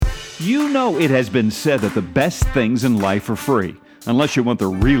You know it has been said that the best things in life are free. Unless you want the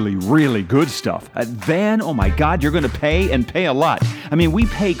really, really good stuff. Then, oh my God, you're going to pay and pay a lot. I mean, we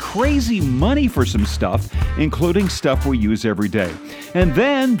pay crazy money for some stuff, including stuff we use every day. And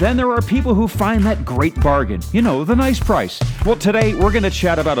then there are people who find that great bargain. You know, the nice price. Well, today we're going to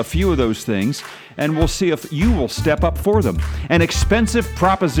chat about a few of those things, and we'll see if you will step up for them. An expensive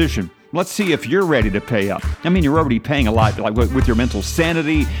proposition. Let's see if you're ready to pay up. I mean, you're already paying a lot, like with your mental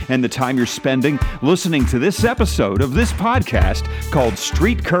sanity and the time you're spending listening to this episode of this podcast called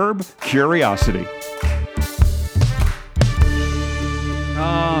Street Curb Curiosity.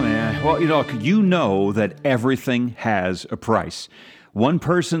 Oh, man. Well, you know that everything has a price. One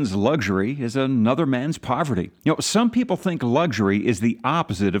person's luxury is another man's poverty. Some people think luxury is the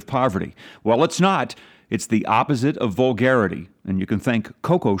opposite of poverty. Well, it's not. It's the opposite of vulgarity, and you can thank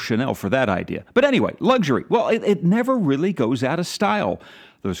Coco Chanel for that idea. But anyway, luxury, well, it never really goes out of style.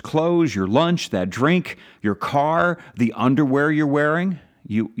 Those clothes, your lunch, that drink, your car, the underwear you're wearing.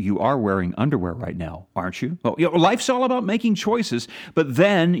 You are wearing underwear right now, aren't you? Well, life's all about making choices, but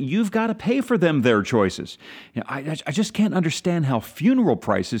then you've got to pay for them, their choices. I just can't understand how funeral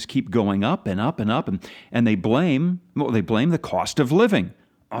prices keep going up and up and up, and they blame the cost of living.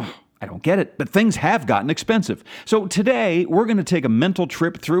 Oh, I don't get it, but things have gotten expensive. So today, we're going to take a mental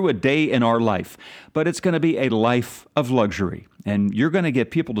trip through a day in our life, but it's going to be a life of luxury. And you're going to get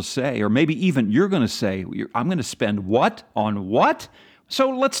people to say, or maybe even you're going to say, I'm going to spend what on what?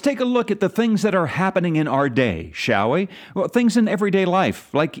 So let's take a look at the things that are happening in our day, shall we? Well, things in everyday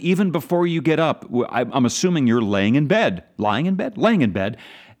life, like even before you get up. I'm assuming you're laying in bed,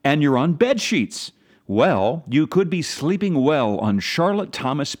 and you're on bed sheets. Well, you could be sleeping well on Charlotte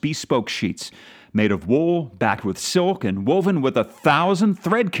Thomas bespoke sheets, made of wool, backed with silk, and woven with 1,000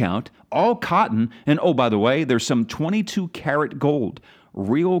 thread count, all cotton, and oh, by the way, there's some 22-karat gold,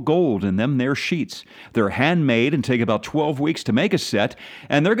 real gold in them there sheets. They're handmade and take about 12 weeks to make a set,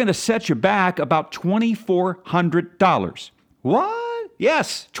 and they're going to set you back about $2,400. What?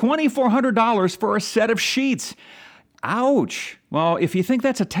 Yes, $2,400 for a set of sheets. Ouch. Well, if you think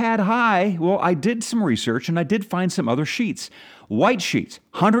that's a tad high, well, I did some research and I did find some other sheets. White sheets,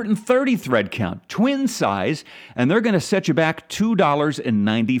 130 thread count, twin size, and they're going to set you back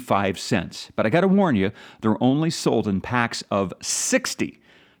 $2.95. But I got to warn you, they're only sold in packs of 60.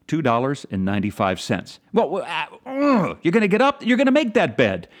 $2.95. Well, you're going to get up, you're going to make that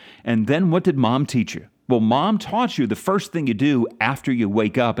bed. And then what did Mom teach you? Well, Mom taught you the first thing you do after you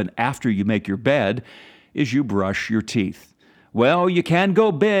wake up and after you make your bed is you brush your teeth. Well, you can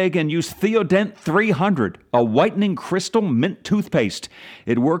go big and use Theodent 300, a whitening crystal mint toothpaste.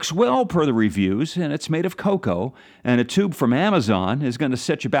 It works well per the reviews, and it's made of cocoa, and a tube from Amazon is going to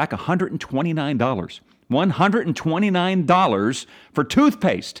set you back $129. $129 for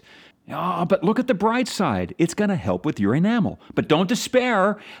toothpaste. But look at the bright side. It's going to help with your enamel. But don't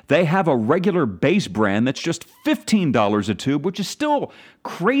despair. They have a regular base brand that's just $15 a tube, which is still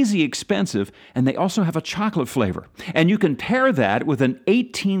crazy expensive. And they also have a chocolate flavor. And you can pair that with an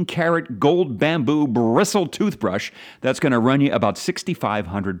 18-karat gold bamboo bristle toothbrush that's going to run you about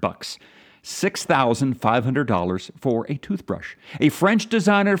 $6,500. $6,500 for a toothbrush. A French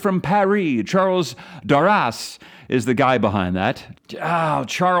designer from Paris, Charles Darras, is the guy behind that. Oh,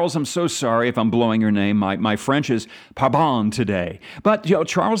 Charles, I'm so sorry if I'm blowing your name. My French is pardon today. But,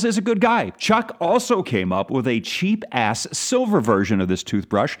 Charles is a good guy. Chuck also came up with a cheap-ass silver version of this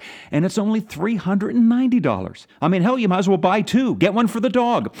toothbrush, and it's only $390. I mean, hell, you might as well buy two. Get one for the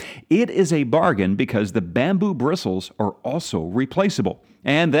dog. It is a bargain because the bamboo bristles are also replaceable.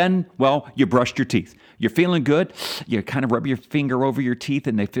 And then, well, you brushed your teeth. You're feeling good. You kind of rub your finger over your teeth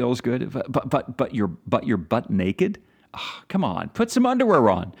and it feels good. But you're butt naked? Oh, come on, put some underwear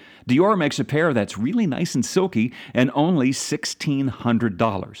on. Dior makes a pair that's really nice and silky and only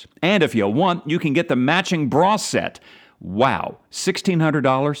 $1,600. And if you want, you can get the matching bra set. Wow,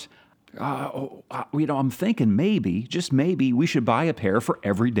 $1,600? I'm thinking maybe, just maybe, we should buy a pair for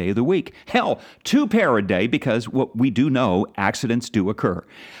every day of the week. Hell, 2 pair a day because what we do know, accidents do occur.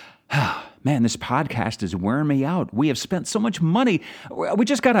 Man, this podcast is wearing me out. We have spent so much money. We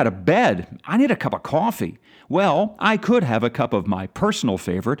just got out of bed. I need a cup of coffee. Well, I could have a cup of my personal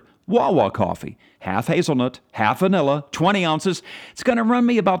favorite, Wawa coffee. Half hazelnut, half vanilla, 20 ounces. It's going to run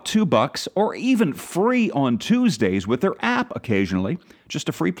me about $2 or even free on Tuesdays with their app occasionally. Just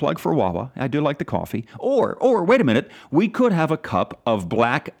a free plug for Wawa. I do like the coffee. Or wait a minute, we could have a cup of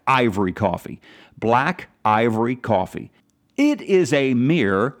Black Ivory coffee. Black Ivory coffee. It is a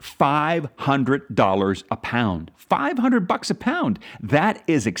mere $500 a pound. $500 a pound. That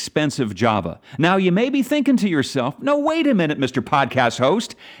is expensive Java. Now, you may be thinking to yourself, no, wait a minute, Mr. Podcast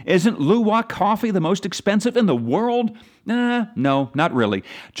host. Isn't Luwak coffee the most expensive in the world? No, not really.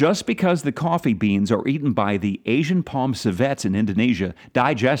 Just because the coffee beans are eaten by the Asian palm civets in Indonesia,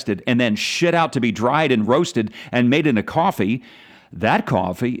 digested, and then shit out to be dried and roasted and made into coffee, that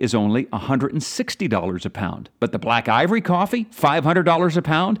coffee is only $160 a pound. But the black ivory coffee, $500 a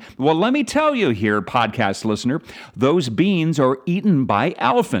pound? Well, let me tell you here, podcast listener, those beans are eaten by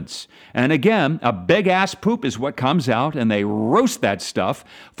elephants. And again, a big-ass poop is what comes out, and they roast that stuff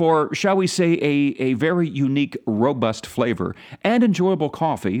for, shall we say, a very unique, robust flavor and enjoyable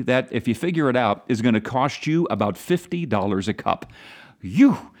coffee that, if you figure it out, is going to cost you about $50 a cup.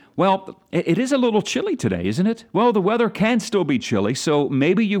 Well, it is a little chilly today, isn't it? Well, the weather can still be chilly, so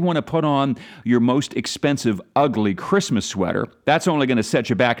maybe you want to put on your most expensive, ugly Christmas sweater. That's only going to set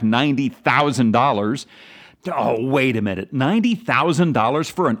you back $90,000. Oh, wait a minute.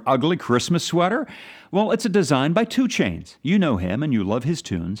 $90,000 for an ugly Christmas sweater? Well, it's a design by 2 Chainz. You know him and you love his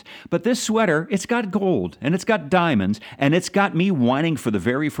tunes. But this sweater, it's got gold and it's got diamonds and it's got me whining for the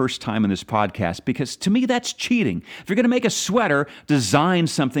very first time in this podcast because to me that's cheating. If you're going to make a sweater, design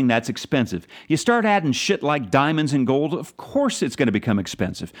something that's expensive. You start adding shit like diamonds and gold, of course it's going to become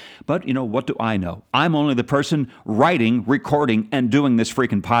expensive. But, what do I know? I'm only the person writing, recording, and doing this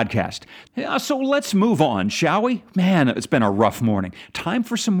freaking podcast. So let's move on, shall we? Man, it's been a rough morning. Time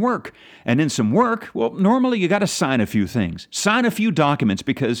for some work. And in some work, well, normally you got to sign a few things. Sign a few documents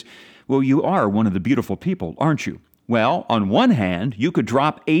because, well, you are one of the beautiful people, aren't you? Well, on one hand, you could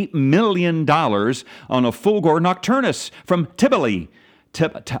drop $8 million on a Fulgor Nocturnus from Tibali.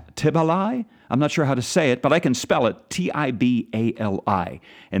 Tibali? I'm not sure how to say it, but I can spell it Tibali.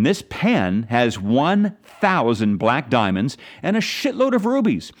 And this pen has 1,000 black diamonds and a shitload of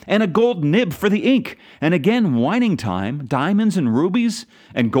rubies and a gold nib for the ink. And again, whining time, diamonds and rubies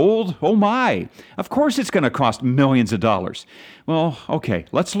and gold, oh my. Of course it's going to cost millions of dollars. Well, okay,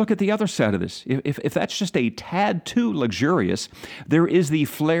 let's look at the other side of this. If that's just a tad too luxurious, there is the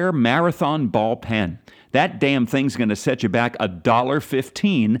Flair Marathon Ball Pen. That damn thing's going to set you back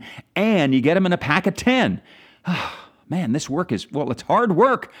 $1.15, and you get them in a pack of 10. Man, this work is, well, it's hard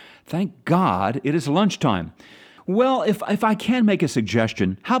work. Thank God it is lunchtime. Well, if I can make a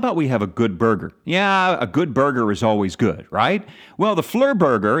suggestion, how about we have a good burger? Yeah, a good burger is always good, right? Well, the Fleur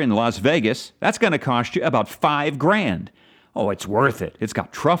Burger in Las Vegas, that's going to cost you about $5,000. Oh, it's worth it. It's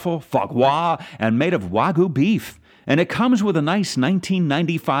got truffle, foie gras, and made of Wagyu beef. And it comes with a nice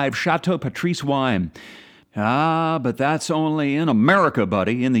 1995 Chateau Patrice wine. But that's only in America,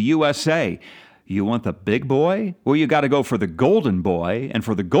 buddy, in the USA. You want the big boy? Well, you got to go for the golden boy, and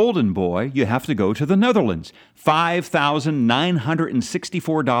for the golden boy, you have to go to the Netherlands.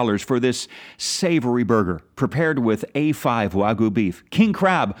 $5,964 for this savory burger, prepared with A5 Wagyu beef, king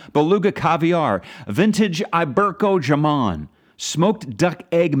crab, beluga caviar, vintage Iberico jamon, smoked duck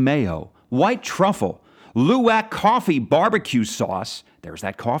egg mayo, white truffle, Luwak coffee barbecue sauce, there's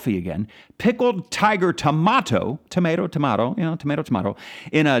that coffee again, pickled tiger tomato,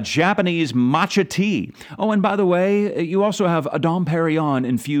 in a Japanese matcha tea. Oh, and by the way, you also have a Dom Perignon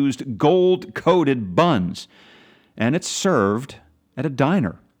infused gold-coated buns. And it's served at a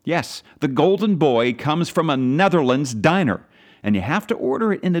diner. Yes, the Golden Boy comes from a Netherlands diner. And you have to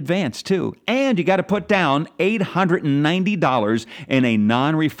order it in advance, too. And you got to put down $890 in a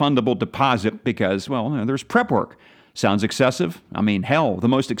non-refundable deposit because, well, there's prep work. Sounds excessive? I mean, hell, the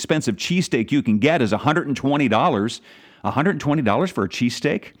most expensive cheesesteak you can get is $120. $120 for a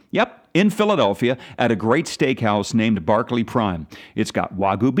cheesesteak? Yep, in Philadelphia at a great steakhouse named Barclay Prime. It's got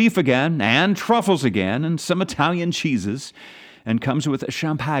Wagyu beef again, and truffles again, and some Italian cheeses. And comes with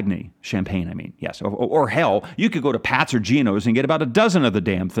champagne, yes. Or hell, you could go to Pat's or Geno's and get about a dozen of the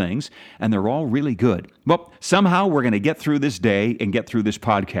damn things, and they're all really good. Well, somehow we're going to get through this day and get through this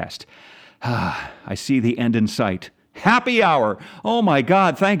podcast. I see the end in sight. Happy hour. Oh my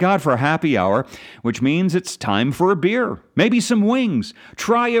God, thank God for a happy hour, which means it's time for a beer, maybe some wings.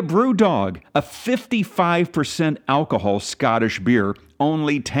 Try a BrewDog, a 55% alcohol Scottish beer,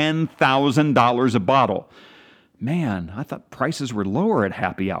 only $10,000 a bottle. Man, I thought prices were lower at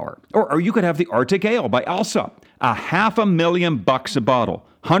happy hour. Or you could have the Arctic Ale by Alsa, $500,000 a bottle,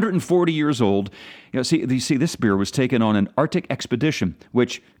 140 years old. You see, this beer was taken on an Arctic expedition,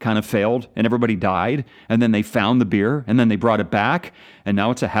 which kind of failed, and everybody died. And then they found the beer, and then they brought it back, and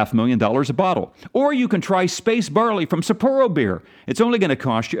now it's $500,000 a bottle. Or you can try Space Barley from Sapporo Beer. It's only going to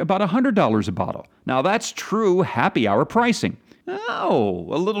cost you about $100 a bottle. Now that's true happy hour pricing. Oh,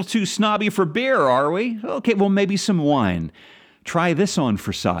 a little too snobby for beer, are we? Okay, well, maybe some wine. Try this on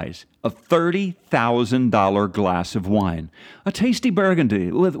for size. A $30,000 glass of wine. A tasty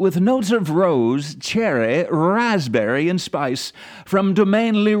burgundy with notes of rose, cherry, raspberry, and spice from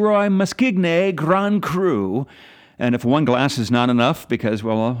Domaine Leroy Masquigne Grand Cru. And if one glass is not enough because,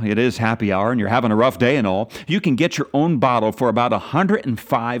 well, it is happy hour and you're having a rough day and all, you can get your own bottle for about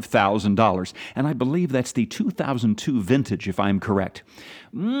 $105,000. And I believe that's the 2002 vintage, if I'm correct.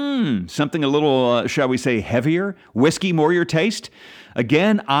 Something a little, shall we say, heavier? Whiskey more your taste?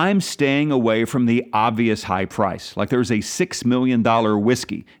 Again, I'm staying away from the obvious high price. Like there's a $6 million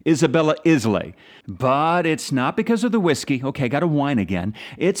whiskey, Isabella Islay. But it's not because of the whiskey. Okay, got to whine again.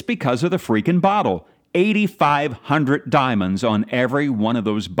 It's because of the freaking bottle. 8,500 diamonds on every one of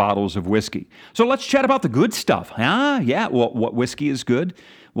those bottles of whiskey. So let's chat about the good stuff, huh? Yeah, well, what whiskey is good?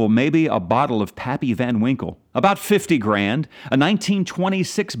 Well, maybe a bottle of Pappy Van Winkle, about 50 grand. A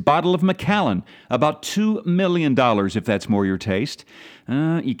 1926 bottle of Macallan, about $2 million if that's more your taste.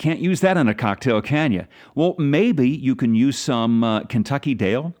 You can't use that in a cocktail, can you? Well, maybe you can use some Kentucky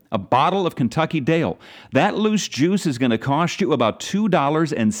Dale. A bottle of Kentucky Dale. That loose juice is going to cost you about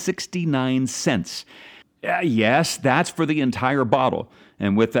 $2.69. Yes, that's for the entire bottle.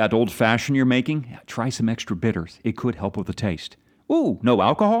 And with that old fashioned you're making, try some extra bitters. It could help with the taste. Ooh, no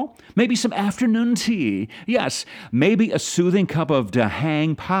alcohol? Maybe some afternoon tea. Yes, maybe a soothing cup of Da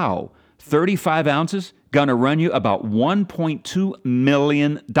Hang Pao. 35 ounces, gonna run you about $1.2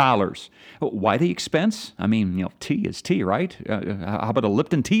 million. Why the expense? I mean, tea is tea, right? How about a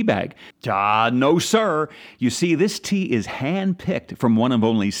Lipton tea bag? No, sir. You see, this tea is hand-picked from one of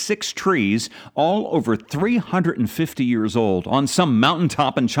only 6 trees, all over 350 years old, on some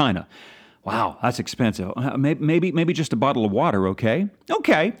mountaintop in China. Wow, that's expensive. Maybe just a bottle of water, okay?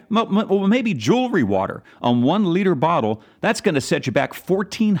 Okay, well, maybe jewelry water. On 1 liter bottle, that's going to set you back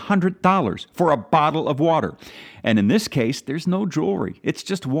 $1,400 for a bottle of water. And in this case, there's no jewelry. It's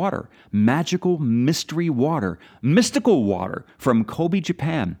just water. Magical mystery water. Mystical water from Kobe,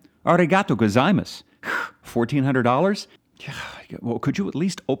 Japan. Arigato gozaimasu. $1,400? Well, could you at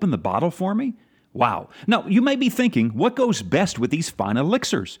least open the bottle for me? Wow. Now, you may be thinking, what goes best with these fine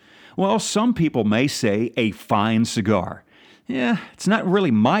elixirs? Well, some people may say a fine cigar. Yeah, it's not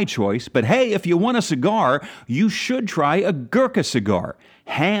really my choice, but hey, if you want a cigar, you should try a Gurkha cigar,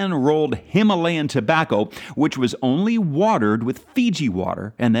 hand-rolled Himalayan tobacco, which was only watered with Fiji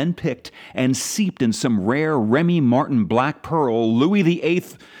water and then picked and seeped in some rare Remy Martin Black Pearl Louis VIII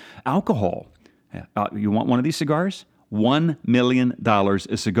alcohol. You want one of these cigars? $1 million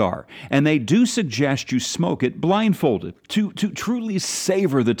a cigar. And they do suggest you smoke it blindfolded to truly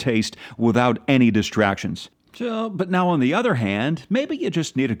savor the taste without any distractions. But now on the other hand, maybe you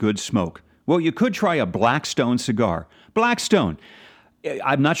just need a good smoke. Well, you could try a Blackstone cigar. Blackstone.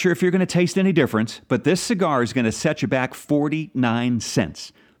 I'm not sure if you're going to taste any difference, but this cigar is going to set you back 49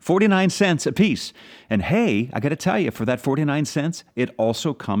 cents. 49 cents a piece. And hey, I got to tell you, for that 49 cents, it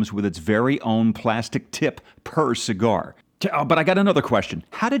also comes with its very own plastic tip per cigar. But I got another question.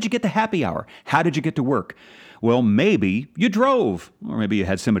 How did you get to happy hour? How did you get to work? Well, maybe you drove, or maybe you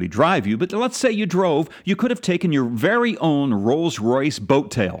had somebody drive you, but let's say you drove, you could have taken your very own Rolls-Royce boat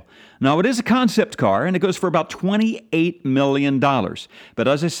tail. Now, it is a concept car, and it goes for about $28 million. But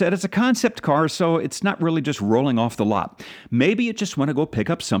as I said, it's a concept car, so it's not really just rolling off the lot. Maybe you just want to go pick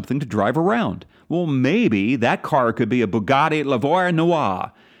up something to drive around. Well, maybe that car could be a Bugatti La Voix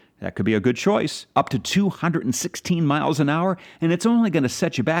Noire. That could be a good choice. Up to 216 miles an hour, and it's only going to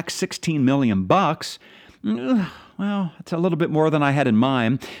set you back $16 million. Well, it's a little bit more than I had in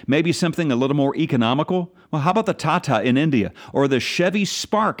mind. Maybe something a little more economical. Well, how about the Tata in India? Or the Chevy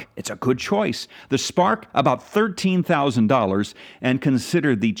Spark? It's a good choice. The Spark, about $13,000, and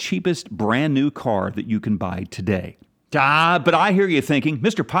considered the cheapest brand new car that you can buy today. But I hear you thinking,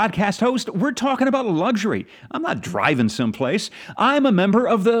 Mr. Podcast Host, we're talking about luxury. I'm not driving someplace. I'm a member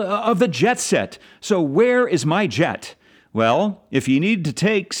of the jet set. So where is my jet? Well, if you need to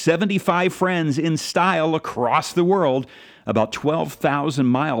take 75 friends in style across the world, about 12,000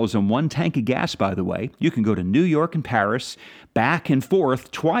 miles on 1 tank of gas, by the way, you can go to New York and Paris, back and forth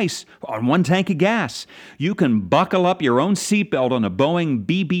twice on 1 tank of gas. You can buckle up your own seatbelt on a Boeing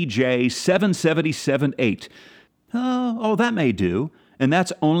BBJ 777-8. Oh, that may do. And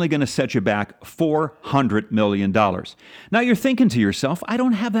that's only going to set you back $400 million. Now you're thinking to yourself, I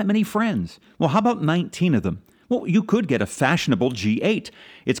don't have that many friends. Well, how about 19 of them? Well, you could get a fashionable G8.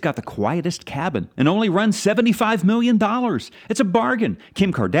 It's got the quietest cabin and only runs $75 million. It's a bargain.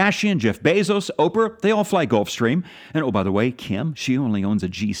 Kim Kardashian, Jeff Bezos, Oprah, they all fly Gulfstream. And oh, by the way, Kim, she only owns a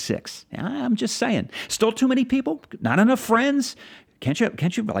G6. I'm just saying. Still too many people? Not enough friends? Can't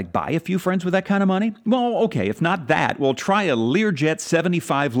you like buy a few friends with that kind of money? Well, okay, if not that, well, try a Learjet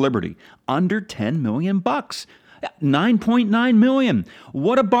 75 Liberty. Under 10 million bucks. 9.9 million.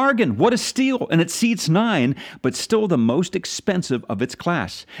 What a bargain. What a steal. And it seats 9, but still the most expensive of its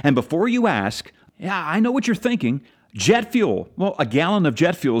class. And before you ask, yeah, I know what you're thinking. Jet fuel. Well, a gallon of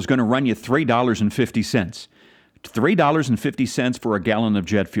jet fuel is going to run you $3.50. $3.50 for a gallon of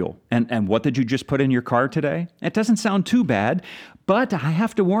jet fuel. And what did you just put in your car today? It doesn't sound too bad, but I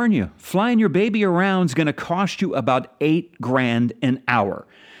have to warn you, flying your baby around is going to cost you about $8,000 an hour.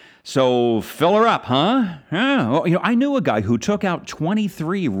 So fill her up, huh? Yeah. Well, I knew a guy who took out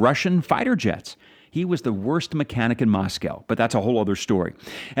 23 Russian fighter jets. He was the worst mechanic in Moscow, but that's a whole other story.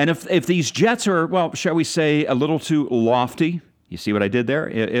 And if these jets are, well, shall we say, a little too lofty, you see what I did there?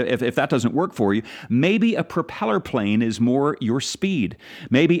 If that doesn't work for you, maybe a propeller plane is more your speed.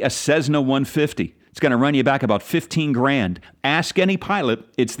 Maybe a Cessna 150. It's going to run you back about $15,000. Ask any pilot,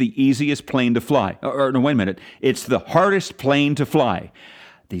 it's the easiest plane to fly. Or no, wait a minute. It's the hardest plane to fly.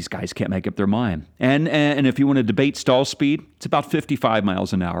 These guys can't make up their mind. And if you want to debate stall speed, it's about 55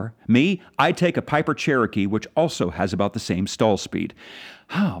 miles an hour. Me, I take a Piper Cherokee, which also has about the same stall speed.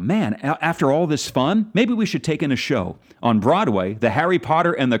 Oh, man, after all this fun, maybe we should take in a show. On Broadway, the Harry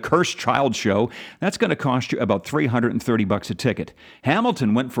Potter and the Cursed Child show, that's going to cost you about $330 a ticket.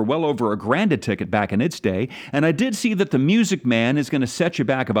 Hamilton went for well over $1,000 a ticket back in its day, and I did see that The Music Man is going to set you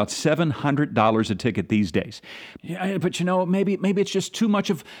back about $700 a ticket these days. Yeah, but maybe it's just too much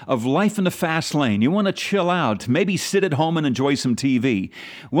of life in the fast lane. You want to chill out, maybe sit at home and enjoy some TV.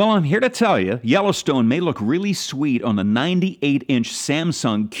 Well, I'm here to tell you, Yellowstone may look really sweet on the 98-inch Samsung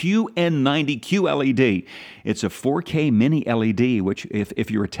QN90 QLED. It's a 4K mini LED, which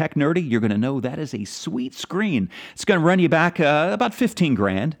if you're a tech nerdy, you're going to know that is a sweet screen. It's going to run you back about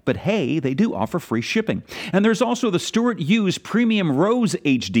 $15,000, but hey, they do offer free shipping. And there's also the Stuart Hughes Premium Rose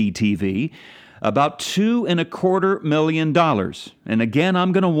HD TV, about $2.25 million. And again,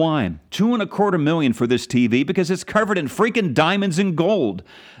 I'm going to whine. $2.25 million for this TV because it's covered in freaking diamonds and gold.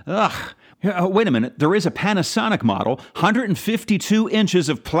 Ugh. Wait a minute, there is a Panasonic model, 152 inches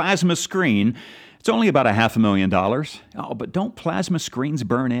of plasma screen. It's only about $500,000. Oh, but don't plasma screens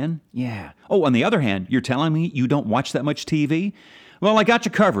burn in? Yeah. Oh, on the other hand, you're telling me you don't watch that much TV? Well, I got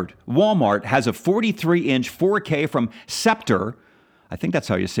you covered. Walmart has a 43-inch 4K from Scepter. I think that's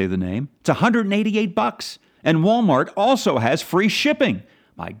how you say the name. It's $188. And Walmart also has free shipping.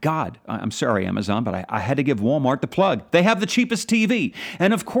 My God, I'm sorry, Amazon, but I had to give Walmart the plug. They have the cheapest TV.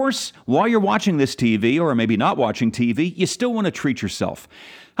 And of course, while you're watching this TV, or maybe not watching TV, you still want to treat yourself.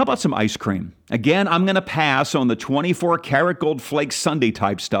 How about some ice cream? Again, I'm going to pass on the 24-karat gold flake sundae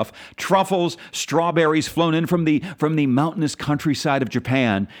type stuff. Truffles, strawberries flown in from the mountainous countryside of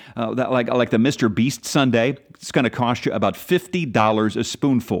Japan, like the Mr. Beast sundae. It's going to cost you about $50 a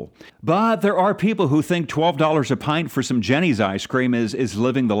spoonful. But there are people who think $12 a pint for some Jenny's ice cream is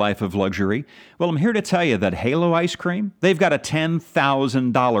living the life of luxury. Well, I'm here to tell you that Halo Ice Cream, they've got a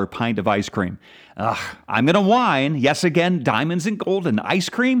 $10,000 pint of ice cream. I'm going to whine. Yes, again, diamonds and gold and ice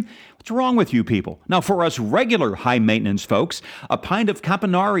cream. What's wrong with you people? Now, for us regular high-maintenance folks, a pint of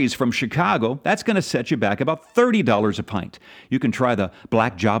Campanaris from Chicago, that's going to set you back about $30 a pint. You can try the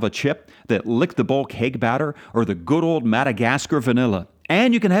Black Java chip, the Lick-the-Bowl cake batter, or the good old Madagascar vanilla.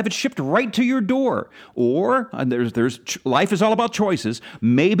 And you can have it shipped right to your door. Or, life is all about choices,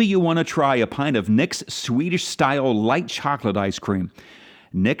 maybe you want to try a pint of Nick's Swedish-style light chocolate ice cream.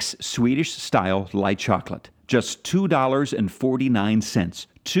 Nick's Swedish-style light chocolate. Just $2.49.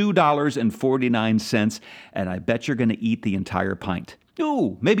 $2.49, and I bet you're going to eat the entire pint.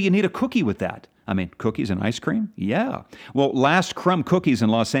 Ooh, maybe you need a cookie with that. I mean, cookies and ice cream? Yeah. Well, Last Crumb Cookies in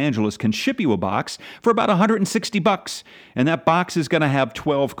Los Angeles can ship you a box for about $160, and that box is going to have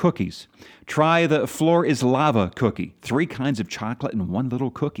 12 cookies. Try the Floor is Lava cookie. 3 kinds of chocolate in one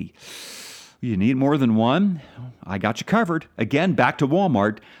little cookie. You need more than one? I got you covered. Again, back to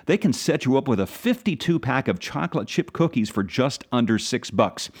Walmart. They can set you up with a 52-pack of chocolate chip cookies for just under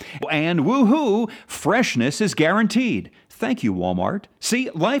 $6. And woohoo, freshness is guaranteed. Thank you, Walmart. See,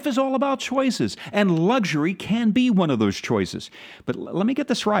 life is all about choices, and luxury can be one of those choices. But let me get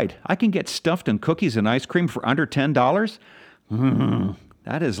this right. I can get stuffed and cookies and ice cream for under $10?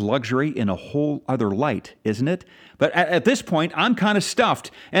 That is luxury in a whole other light, isn't it? But at this point, I'm kind of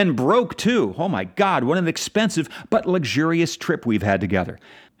stuffed and broke too. Oh my God, what an expensive but luxurious trip we've had together.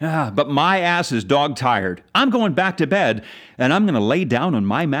 But my ass is dog tired. I'm going back to bed, and I'm going to lay down on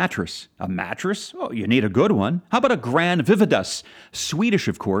my mattress. A mattress? Oh, you need a good one. How about a Grand Vivadas? Swedish,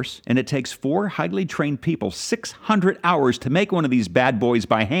 of course, and it takes 4 highly trained people 600 hours to make one of these bad boys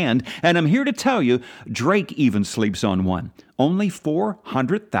by hand, and I'm here to tell you, Drake even sleeps on one. Only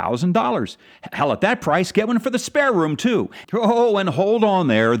 $400,000. Hell, at that price, get one for the spare room, too. Oh, and hold on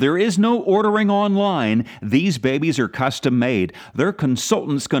there. There is no ordering online. These babies are custom made. Their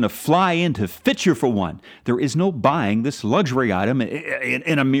consultant's going to fly in to fit you for one. There is no buying this luxury item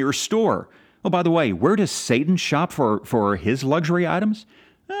in a mere store. Oh, by the way, where does Satan shop for his luxury items?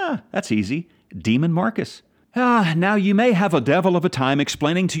 That's easy. Demon Marcus. Now you may have a devil of a time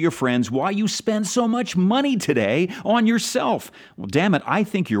explaining to your friends why you spend so much money today on yourself. Well, damn it, I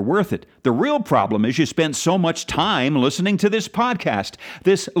think you're worth it. The real problem is you spent so much time listening to this podcast,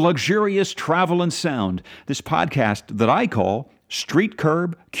 this luxurious travel and sound, this podcast that I call Street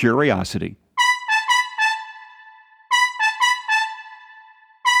Curb Curiosity.